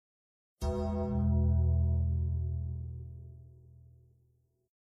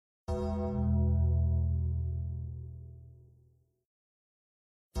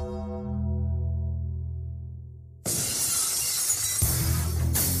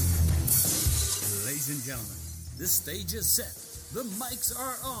gentlemen, this stage is set. The mics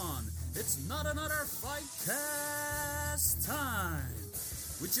are on. It's not another fight cast time.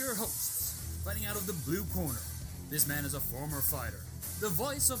 With your hosts, fighting out of the blue corner. This man is a former fighter, the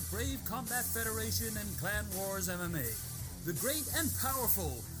voice of Brave Combat Federation and Clan Wars MMA, the great and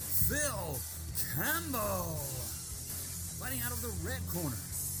powerful Phil Campbell. Fighting out of the red corner,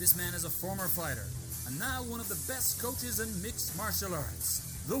 this man is a former fighter, and now one of the best coaches in mixed martial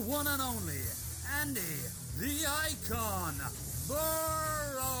arts, the one and only Andy, the Icon, Burrows.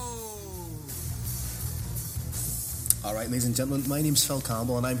 Alright, ladies and gentlemen, my name's Phil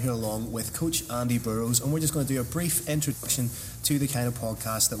Campbell and I'm here along with Coach Andy Burrows, and we're just going to do a brief introduction to the kind of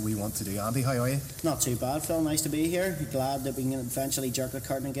podcast that we want to do. Andy, how are you? Not too bad, Phil. Nice to be here. Glad that we can eventually jerk the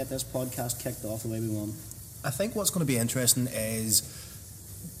curtain and get this podcast kicked off the way we want. I think what's going to be interesting is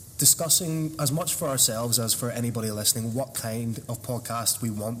discussing as much for ourselves as for anybody listening what kind of podcast we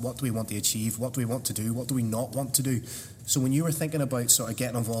want, what do we want to achieve, what do we want to do, what do we not want to do. So when you were thinking about sort of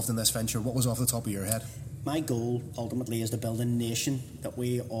getting involved in this venture, what was off the top of your head? My goal ultimately is to build a nation that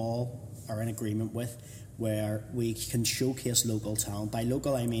we all are in agreement with, where we can showcase local talent. By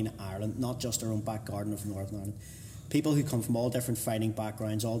local I mean Ireland, not just our own back garden of Northern Ireland. People who come from all different fighting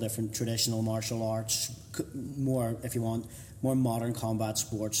backgrounds, all different traditional martial arts, more, if you want, more modern combat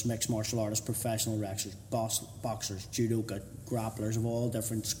sports, mixed martial artists, professional wrestlers, boxers, judoka, grapplers of all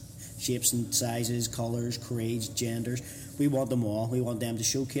different shapes and sizes, colours, creeds, genders. We want them all. We want them to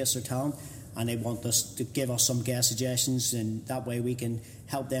showcase their talent, and they want us to give us some guest suggestions, and that way we can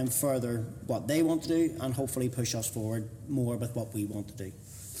help them further what they want to do and hopefully push us forward more with what we want to do.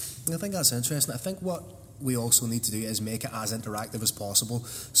 I think that's interesting. I think what we also need to do is make it as interactive as possible.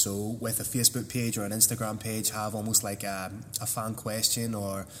 So with a Facebook page or an Instagram page, have almost like a fan question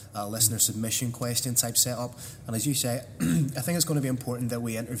or a listener submission question type setup. And as you say, I think it's going to be important that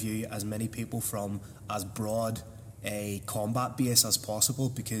we interview as many people from as broad a combat base as possible,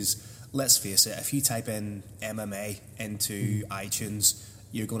 because let's face it, if you type in MMA into iTunes,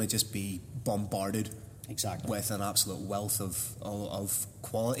 you're going to just be bombarded with an absolute wealth of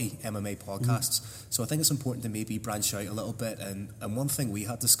quality MMA podcasts. So I think it's important to maybe branch out a little bit, and one thing we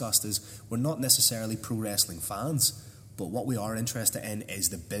had discussed is we're not necessarily pro wrestling fans, but what we are interested in is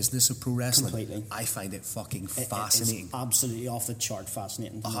the business of pro wrestling. Completely. I find it fucking fascinating. It's absolutely off the chart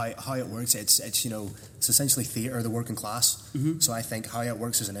fascinating. How it works, it's essentially theatre of the working class. So I think how it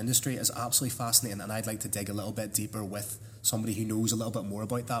works as an industry is absolutely fascinating, and I'd like to dig a little bit deeper with somebody who knows a little bit more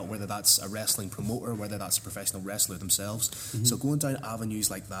about that, whether that's a wrestling promoter, whether that's a professional wrestler themselves. So going down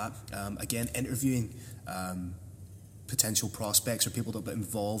avenues like that, again, interviewing potential prospects or people that have been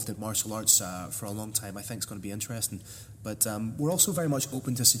involved in martial arts for a long time, I think is going to be interesting. But we're also very much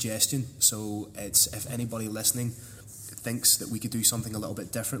open to suggestion. So it's, if anybody listening thinks that we could do something a little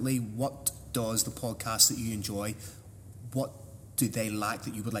bit differently, what does the podcast that you enjoy, what do they lack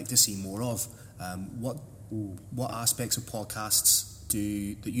that you would like to see more of? What aspects of podcasts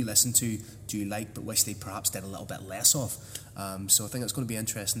that you listen to do you like but wish they perhaps did a little bit less of? So I think it's going to be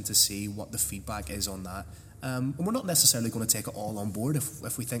interesting to see what the feedback is on that. And we're not necessarily going to take it all on board.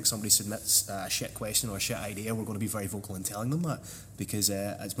 If we think somebody submits a shit question or a shit idea, we're going to be very vocal in telling them that, because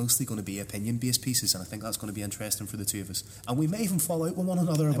it's mostly going to be opinion-based pieces, and I think that's going to be interesting for the two of us. And we may even fall out with one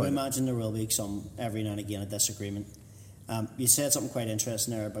another about it. I would imagine there will be some, every now and again, a disagreement. You said something quite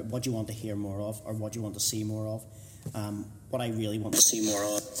interesting there about what you want to hear more of or what you want to see more of. What I really want to see more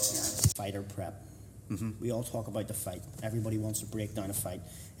of is fighter prep. We all talk about the fight. Everybody wants to break down a fight.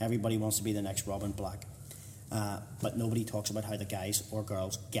 Everybody wants to be the next Robin Black. But nobody talks about how the guys or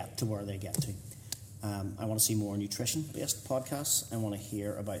girls get to where they get to. I want to see more nutrition-based podcasts. I want to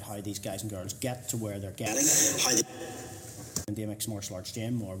hear about how these guys and girls get to where they're getting. How they in the mixed martial arts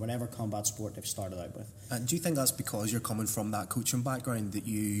gym or whatever combat sport they've started out with. Do you think that's because you're coming from that coaching background that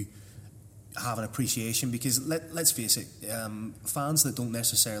you have an appreciation? Because let's face it, fans that don't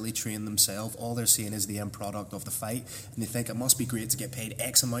necessarily train themselves, all they're seeing is the end product of the fight, and they think it must be great to get paid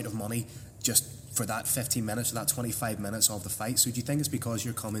X amount of money just for that 15 minutes or that 25 minutes of the fight. So do you think it's because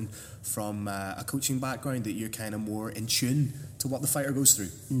you're coming from a coaching background that you're kind of more in tune to what the fighter goes through?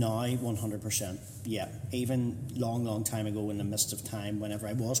 No, 100%. Yeah. Even long time ago, in the midst of time, whenever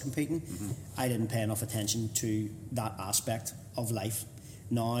I was competing, I didn't pay enough attention to that aspect of life.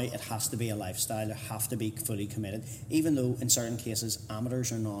 Now it has to be a lifestyle. You have to be fully committed. Even though in certain cases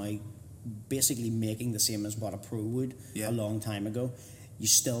amateurs are now basically making the same as what a pro would a long time ago, you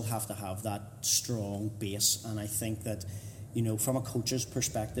still have to have that strong base. And I think that, you know, from a coach's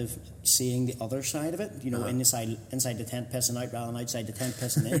perspective, seeing the other side of it, inside the tent pissing out rather than outside the tent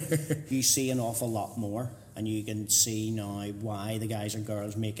pissing in, you see an awful lot more. and you can see now why the guys or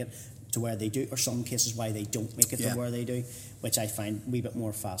girls make it to where they do, or some cases why they don't make it to where they do, which I find a wee bit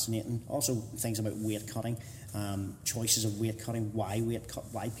more fascinating. Also, things about weight cutting, choices of weight cutting, why weight cut,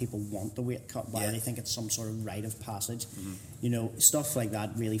 why people want the weight cut, why they think it's some sort of rite of passage. You know, stuff like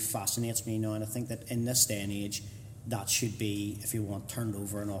that really fascinates me now, and I think that in this day and age, that should be, if you want, turned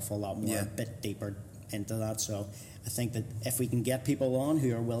over an awful lot more, a bit deeper into that. So I think that if we can get people on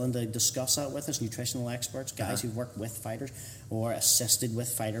who are willing to discuss that with us, nutritional experts, guys who work with fighters or assisted with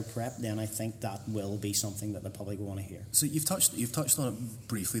fighter prep, then I think that will be something that the public will want to hear. So you've touched on it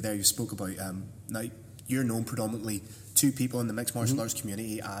briefly there. You spoke about now you're known predominantly to people in the mixed martial arts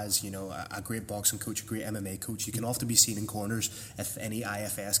community as, you know, a great boxing coach, a great MMA coach. You can often be seen in corners if any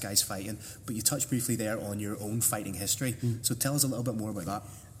IFS guys fighting, but you touched briefly there on your own fighting history. So tell us a little bit more about that.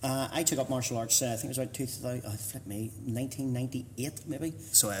 I took up martial arts, I think it was about 1998 maybe.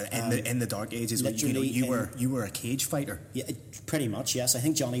 So in the dark ages, you were a cage fighter. Yeah, pretty much, yes. I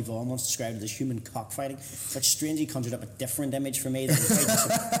think Johnny Vaughan once described it as human cockfighting, which strangely conjured up a different image for me.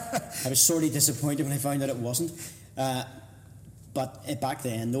 I was sorely disappointed when I found that it wasn't. But back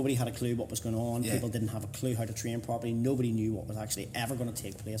then, nobody had a clue what was going on. People didn't have a clue how to train properly. Nobody knew what was actually ever going to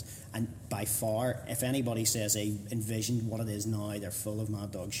take place. And by far, if anybody says they envisioned what it is now, they're full of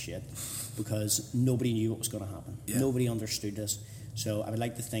mad dog shit, because nobody knew what was going to happen. Nobody understood this. So I would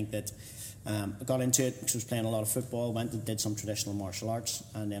like to think that I got into it because I was playing a lot of football, went and did some traditional martial arts,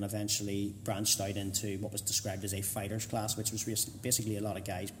 and then eventually branched out into what was described as a fighters class, which was basically a lot of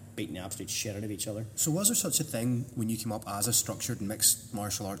guys beating the absolute shit out of each other. So was there such a thing when you came up as a structured mixed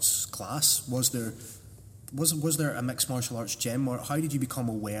martial arts class? Was there a mixed martial arts gym, or how did you become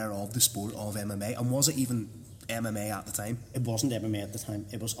aware of the sport of MMA, and was it even MMA at the time? It wasn't MMA at the time.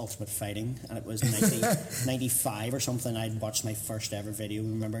 It was Ultimate Fighting, and it was 95 or something. I'd watched my first ever video.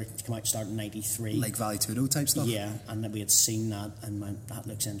 Remember, it came out starting in 93. Like Valley Tudo type stuff? Yeah, and we had seen that and went, that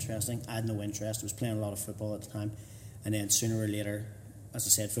looks interesting. I had no interest. I was playing a lot of football at the time, and then sooner or later, as I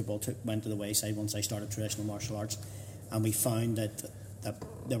said, football went to the wayside once I started traditional martial arts, and we found that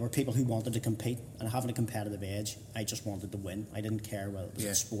there were people who wanted to compete, and having a competitive edge, I just wanted to win. I didn't care whether it was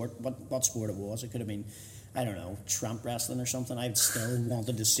a sport, what sport it was. It could have been, I don't know, tramp wrestling or something. I still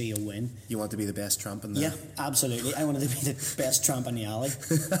wanted to see a win. You want to be the best tramp in the... Yeah, absolutely. I wanted to be the best tramp in the alley.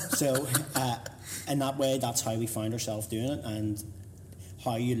 So, in that way, that's how we found ourselves doing it, and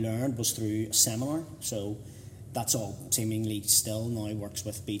how you learned was through a seminar. So that's all seemingly still now works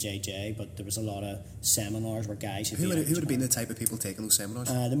with BJJ, but there was a lot of seminars where guys... Who would have been the type of people taking those seminars?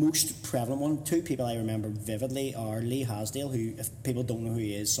 The most prevalent one, two people I remember vividly are Lee Hasdale, who, if people don't know who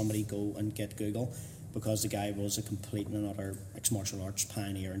he is, somebody go and get Google, because the guy was a complete and utter mixed martial arts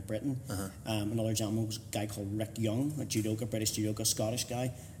pioneer in Britain. Another gentleman was a guy called Rick Young, a judoka, British judoka, Scottish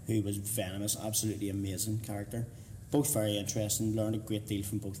guy, who was venomous, absolutely amazing character. Both very interesting, learned a great deal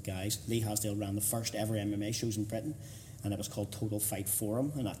from both guys. Lee Hasdale ran the first ever MMA shows in Britain, and it was called Total Fight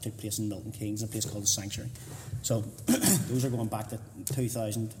Forum, and that took place in Milton Keynes, a place called the Sanctuary. So those are going back to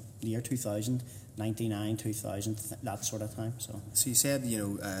 2000, the year 2000, 99, 2000, that sort of time. So you said,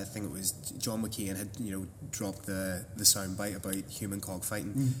 I think it was John McCain had, dropped the soundbite about human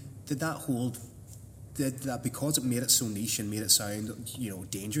cockfighting. Did that hold? Did that, because it made it so niche and made it sound,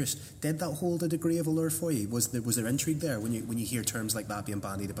 dangerous, did that hold a degree of allure for you? Was there intrigue there when you hear terms like that being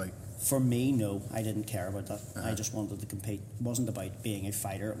bandied about? For me, no, I didn't care about that. I just wanted to compete. It wasn't about being a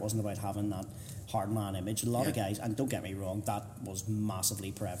fighter. It wasn't about having that hard man image. A lot of guys, and don't get me wrong, that was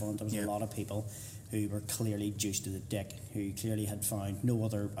massively prevalent. There was a lot of people who were clearly juiced to the dick, who clearly had found no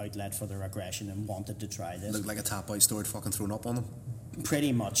other outlet for their aggression and wanted to try this. Looked like a tap out store had fucking thrown up on them.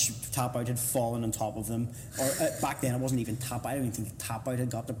 Pretty much. Tap Out had fallen on top of them. Or back then it wasn't even Tap Out. I don't even think Tap Out had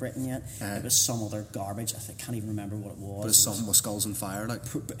got to Britain yet. It was some other garbage. I can't even remember what it was. But it's something with skulls and fire, like?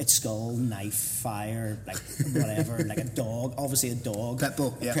 It's skull, knife, fire, like whatever, like a dog. Obviously a dog.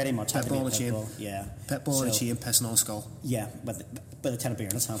 Pitbull, yeah. Pretty much. Pitbull on a chain. Yeah. Pitbull on a chain, pissing on a skull. Yeah, but the ten of beer,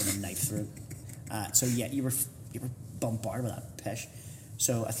 it's having a knife through it. So yeah, you were bombarded with that pish.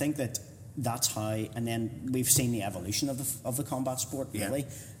 So I think that's how, and then we've seen the evolution of the combat sport, really.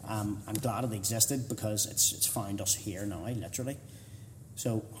 I'm glad it existed, because it's found us here now, literally.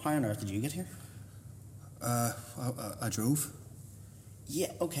 So how on earth did you get here? I drove.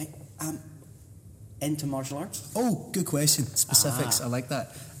 Yeah, okay. Into martial arts? Oh, good question. Specifics, I like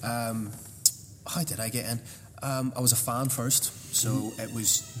that. How did I get in? I was a fan first, so it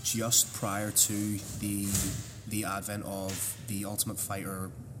was just prior to the advent of the Ultimate Fighter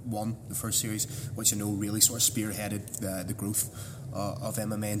 1, the first series, which really sort of spearheaded the growth of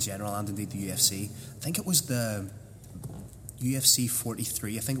MMA in general, and indeed the UFC. I think it was UFC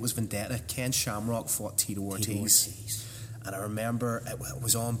 43, I think it was Vendetta. Ken Shamrock fought Tito Ortiz. And I remember it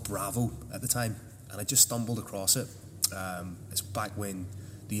was on Bravo at the time, and I just stumbled across it. It's back when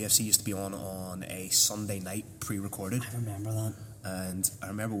the UFC used to be on a Sunday night pre-recorded. I remember that. And I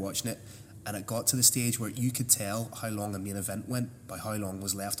remember watching it, and it got to the stage where you could tell how long a main event went by how long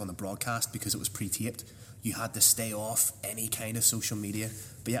was left on the broadcast because it was pre-taped. You had to stay off any kind of social media.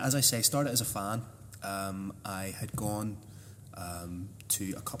 But yeah, as I say, started as a fan. I had gone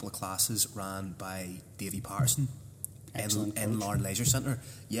to a couple of classes ran by Davey Patterson in Larne Leisure Centre.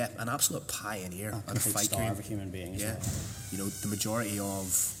 Yeah, an absolute pioneer of the fight star game. of a human being. Yeah, you know, the majority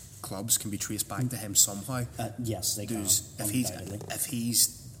of clubs can be traced back to him somehow. Yes, they can. If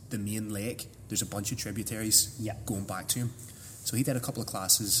he's the main lake, there's a bunch of tributaries going back to him. So he did a couple of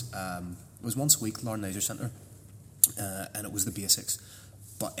classes. It was once a week, Larne Leisure Centre, and it was the basics.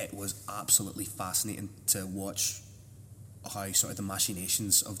 But it was absolutely fascinating to watch how sort of the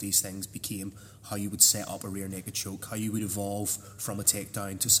machinations of these things became, how you would set up a rear naked choke, how you would evolve from a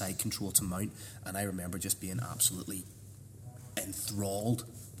takedown to side control to mount. And I remember just being absolutely enthralled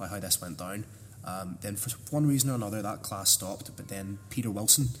by how this went down. Then for one reason or another that class stopped, but then Peter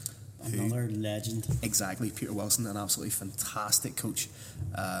Wilson, another legend. Exactly, Peter Wilson, an absolutely fantastic coach.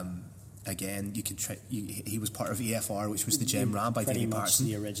 Again, you could he was part of EFR, which was the gym ran by Davey Patterson.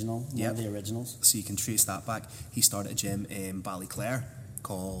 The original, one of the originals. So you can trace that back. He started a gym in Ballyclare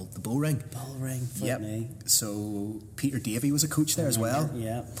called the Bull Ring. Yep. So Peter Davey was a coach there as well.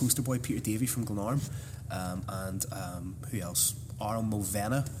 Yeah. Poster boy Peter Davey from Glenarm. And who else? Aaron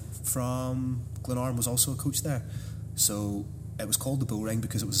Mulvena from Glenarm was also a coach there. So it was called the Bull Ring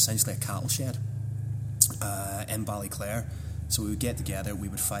because it was essentially a cattle shed in Ballyclare. So we would get together, we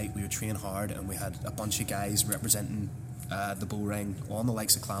would fight, we would train hard, and we had a bunch of guys representing the Bull Ring on the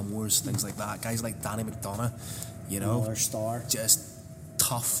likes of Clan Wars, things like that. Guys like Danny McDonough, you know, another star, just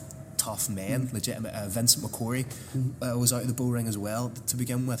tough men, legitimate. Vincent McCory was out of the Bull Ring as well to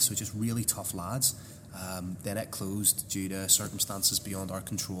begin with, so just really tough lads. Then it closed due to circumstances beyond our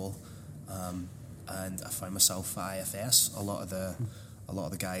control, and I found myself at IFS. A lot of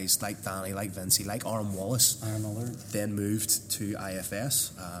the guys like Danny, like Vincey, like Aaron Wallace, then moved to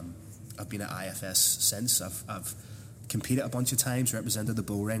IFS. I've been at IFS since. I've competed a bunch of times, represented the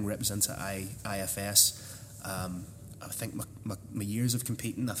Bull Ring, represented IFS. I think my years of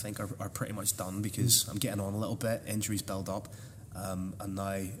competing, I think, are pretty much done because I'm getting on a little bit. Injuries build up, and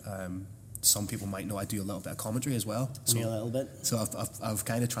now some people might know I do a little bit of commentary as well. So, a little bit. So I've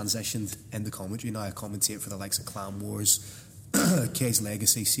kind of transitioned into commentary now. I commentate for the likes of Clan Wars, K's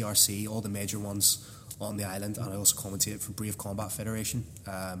Legacy, CRC, all the major ones on the island, and I also commentate for Brave Combat Federation,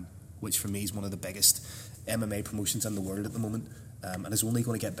 which for me is one of the biggest MMA promotions in the world at the moment, and is only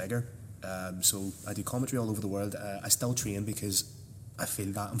going to get bigger. So I do commentary all over the world. I still train because I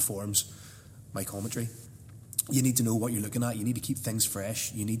feel that informs my commentary. You need to know what you're looking at. You need to keep things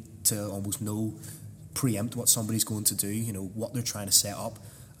fresh. You need to almost preempt what somebody's going to do, you know, what they're trying to set up.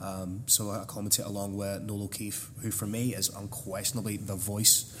 So I commentate along with Noel O'Keefe, who for me is unquestionably the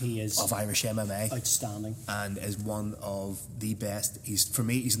voice of Irish MMA. Outstanding. And is one of the best. He's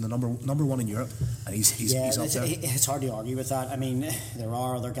the number one in Europe, and he's up there. It's hard to argue with that. I mean, there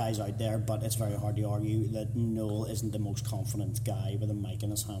are other guys out there, but it's very hard to argue that Noel isn't the most confident guy with a mic in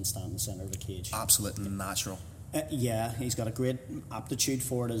his hand standing in the centre of the cage. Absolutely natural. He's got a great aptitude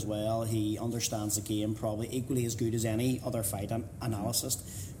for it as well. He understands the game probably equally as good as any other fight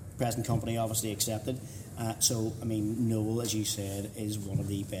analyst. Present company obviously accepted. So, I mean, Noel, as you said, is one of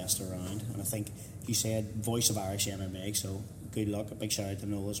the best around. And I think you said voice of Irish MMA, so good luck. A big shout out to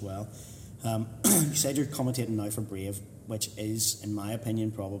Noel as well. You said you're commentating now for Brave, which is, in my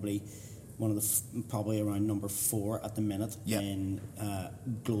opinion, probably one of the probably around number 4 at the minute in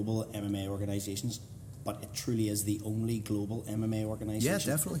global MMA organisations. But it truly is the only global MMA organisation. Yeah,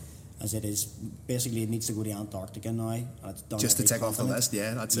 definitely. As it is, basically, it needs to go to Antarctica now. And it's done just to take off the list,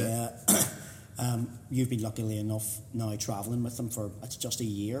 that's it. You've been luckily enough now travelling with them for, it's just a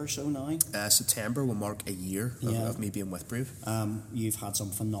year or so now. September will mark a year of me being with Brave. You've had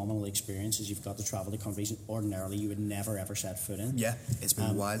some phenomenal experiences. You've got to travel to countries ordinarily you would never ever set foot in. Yeah, it's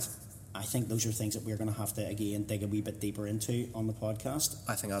been wild. I think those are things that we're going to have to, again, dig a wee bit deeper into on the podcast.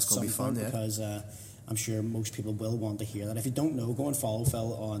 I think that's going to be fun, because I'm sure most people will want to hear that. If you don't know, go and follow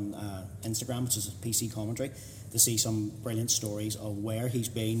Phil on Instagram, which is PC Commentary, to see some brilliant stories of where he's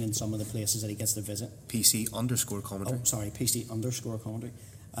been and some of the places that he gets to visit. PC_commentary. Oh, sorry, PC_commentary,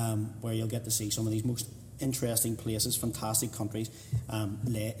 where you'll get to see some of these most interesting places, fantastic countries,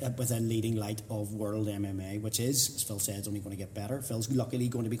 with a leading light of world MMA, which is, as Phil said, is only going to get better. Phil's luckily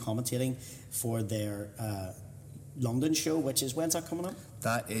going to be commentating for their London show, which is, when's that coming up?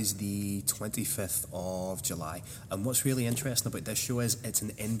 That is the 25th of July. And what's really interesting about this show is it's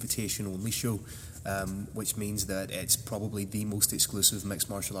an invitation-only show, which means that it's probably the most exclusive mixed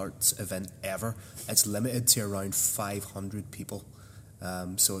martial arts event ever. It's limited to around 500 people.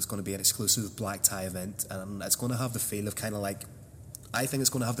 So it's going to be an exclusive black tie event, and it's going to have the feel of kind of like, I think it's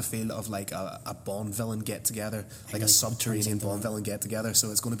going to have the feel of like a Bond villain get together, like a subterranean Bond villain get together.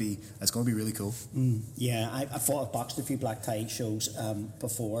 So it's going to be really cool. Yeah, I've boxed a few black tie shows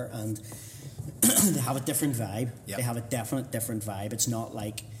before, and they have a different vibe. Yep. They have a definite different vibe. It's not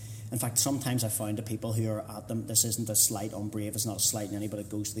like, in fact, sometimes I found the people who are at them, this isn't a slight on Brave, it's not a slight on anybody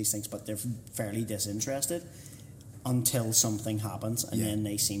that goes to these things, but they're fairly disinterested until something happens, and then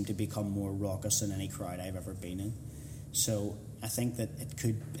they seem to become more raucous than any crowd I've ever been in. So I think that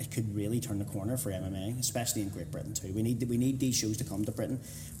it could really turn the corner for MMA, especially in Great Britain too. We need these shows to come to Britain.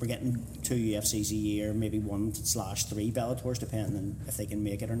 We're getting 2 UFCs a year, maybe 1/3 Bellators, depending on if they can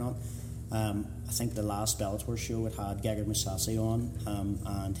make it or not. I think the last Bellator show, it had Gegard Mousasi on,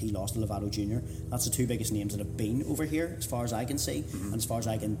 and he lost to Lovato Jr. That's the two biggest names that have been over here, as far as I can see, and as far as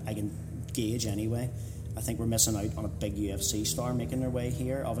I can gauge anyway. I think we're missing out on a big UFC star making their way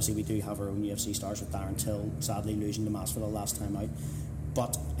here. Obviously, we do have our own UFC stars with Darren Till, sadly losing to Masvidal the last time out.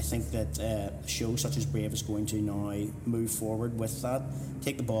 But I think that a show such as Brave is going to now move forward with that,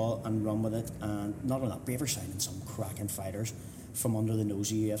 take the ball and run with it. And not only that, Brave are signing some cracking fighters from under the nose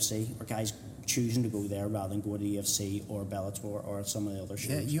of UFC, or guys choosing to go there rather than go to UFC or Bellator or some of the other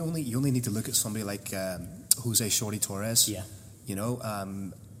shows. Yeah, you only need to look at somebody like Jose Shorty Torres. Yeah. You know,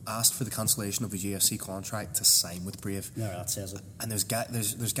 asked for the cancellation of his UFC contract to sign with Brave. No, that says it. And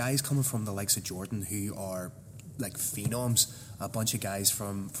there's guys coming from the likes of Jordan who are like phenoms. A bunch of guys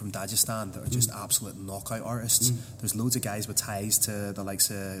from Dagestan that are just absolute knockout artists. There's loads of guys with ties to the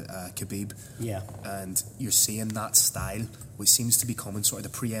likes of Khabib. Yeah. And you're seeing that style, which seems to be becoming sort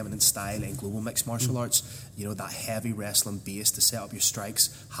of the preeminent style in global mixed martial arts. You know, that heavy wrestling base to set up your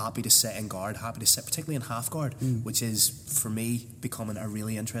strikes, happy to sit in guard, happy to sit particularly in half guard, which is, for me, becoming a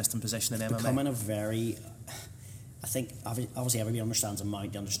really interesting position in MMA. Becoming a very... I think obviously everybody understands a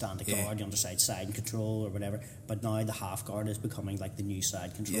mount, you understand the guard, you understand side and control or whatever, but now the half guard is becoming like the new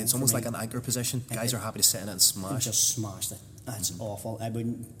side control. Yeah, it's almost like an anchor position. Guys are happy to sit in it and smash. And just smashed it. That's awful.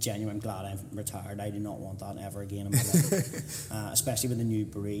 I'm glad I'm retired. I do not want that ever again in my life. Especially with the new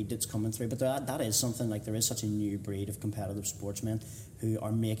breed that's coming through. But that is something, like there is such a new breed of competitive sportsmen who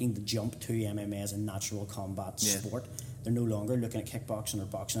are making the jump to MMA as a natural combat sport. They're no longer looking at kickboxing or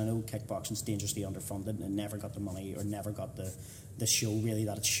boxing. I know kickboxing's dangerously underfunded and never got the money or never got the show really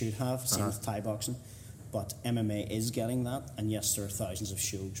that it should have. Same with Thai boxing. But MMA is getting that. And yes, there are thousands of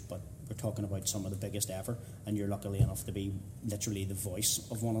shows, but we're talking about some of the biggest ever, and you're luckily enough to be literally the voice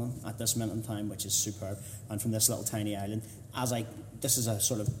of one of them at this minute in time, which is superb. And from this little tiny island, this is a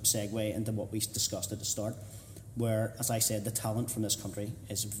sort of segue into what we discussed at the start, where, as I said, the talent from this country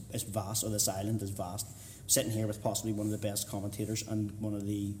is vast, or this island is vast. Sitting here with possibly one of the best commentators and one of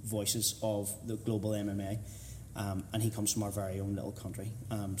the voices of the global MMA, and he comes from our very own little country.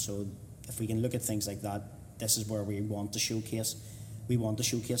 So if we can look at things like that, this is where we want to showcase. We want to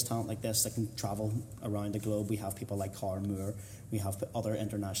showcase talent like this that can travel around the globe. We have people like Cara Moore, we have other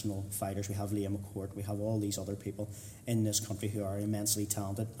international fighters, we have Liam McCourt, we have all these other people in this country who are immensely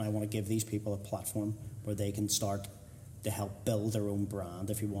talented. And I want to give these people a platform where they can start to help build their own brand,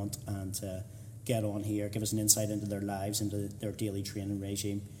 if you want, and get on here, give us an insight into their lives, into their daily training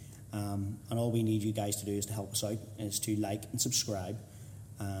regime. And all we need you guys to do is to help us out, is to like and subscribe.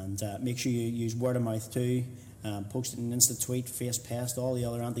 And make sure you use word of mouth too. Post it in Insta tweet, Face Pest, all the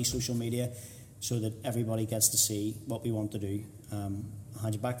other anti-social media, so that everybody gets to see what we want to do. I'll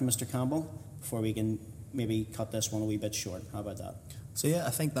hand you back to Mr. Campbell before we can maybe cut this one a wee bit short. How about that? So yeah,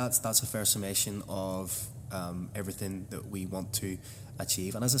 I think that's a fair summation of everything that we want to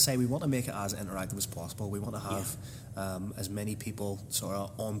achieve. And as I say, we want to make it as interactive as possible. We want to have as many people sort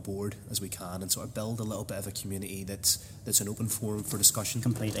of on board as we can, and sort of build a little bit of a community that's an open forum for discussion.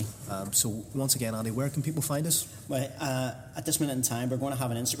 Completely. So once again, Andy, where can people find us? Well, at this minute in time, we're going to have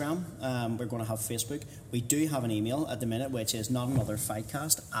an Instagram. We're going to have Facebook. We do have an email at the minute, which is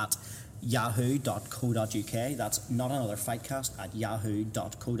notanotherfightcast@yahoo.co.uk. That's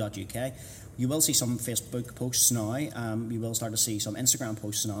notanotherfightcast@yahoo.co.uk. You will see some Facebook posts now. You will start to see some Instagram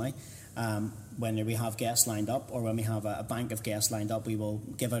posts now. When we have guests lined up, or when we have a bank of guests lined up, we will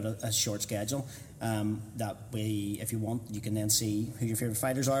give out a short schedule that if you want, you can then see who your favourite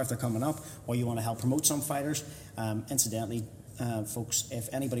fighters are if they're coming up, or you want to help promote some fighters. Incidentally, folks, if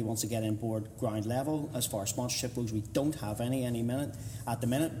anybody wants to get in board ground level as far as sponsorship goes, we don't have any at the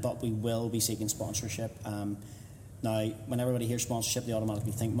minute, but we will be seeking sponsorship. Now, when everybody hears sponsorship, they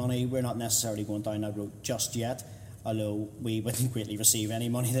automatically think money. We're not necessarily going down that road just yet, although we wouldn't greatly receive any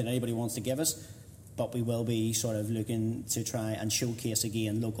money that anybody wants to give us. But we will be sort of looking to try and showcase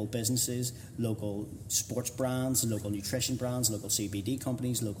again local businesses, local sports brands, local nutrition brands, local CBD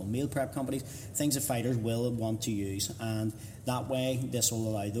companies, local meal prep companies, things that fighters will want to use. And that way, this will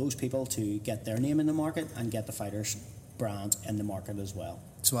allow those people to get their name in the market and get the fighters' brand in the market as well.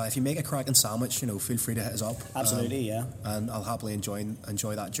 So if you make a cracking sandwich, feel free to hit us up. Absolutely, yeah. And I'll happily enjoy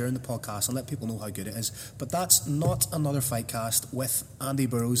that during the podcast and let people know how good it is. But that's not another Fightcast with Andy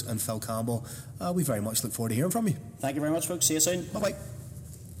Burrows and Phil Campbell. We very much look forward to hearing from you. Thank you very much, folks. See you soon. Bye-bye.